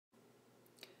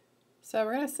So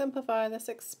we're going to simplify this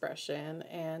expression,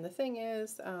 and the thing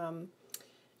is,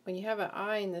 when you have an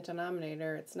I in the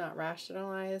denominator, it's not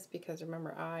rationalized because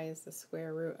remember I is the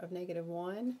square root of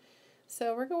 -1.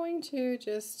 So we're going to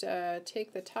just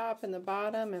take the top and the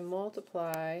bottom and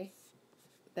multiply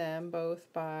them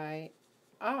both by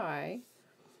I,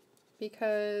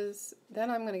 because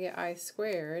then I'm going to get I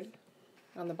squared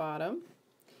on the bottom,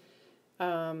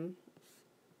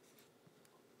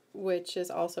 which is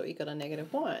also equal to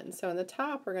 -1. So in the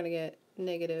top we're going to get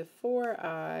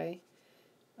 -4i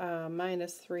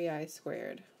minus 3i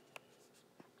squared.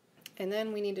 And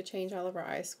then we need to change all of our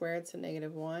I squared to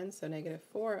 -1, so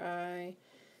 -4i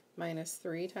minus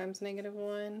 3 times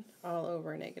 -1 all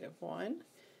over -1.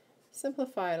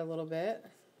 Simplify it a little bit,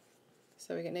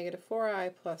 so we get -4i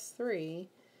plus 3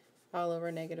 all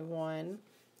over -1.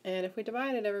 And if we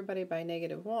divided everybody by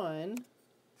 -1,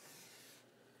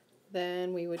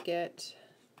 then we would get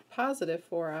positive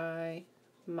 4i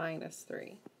minus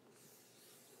 3.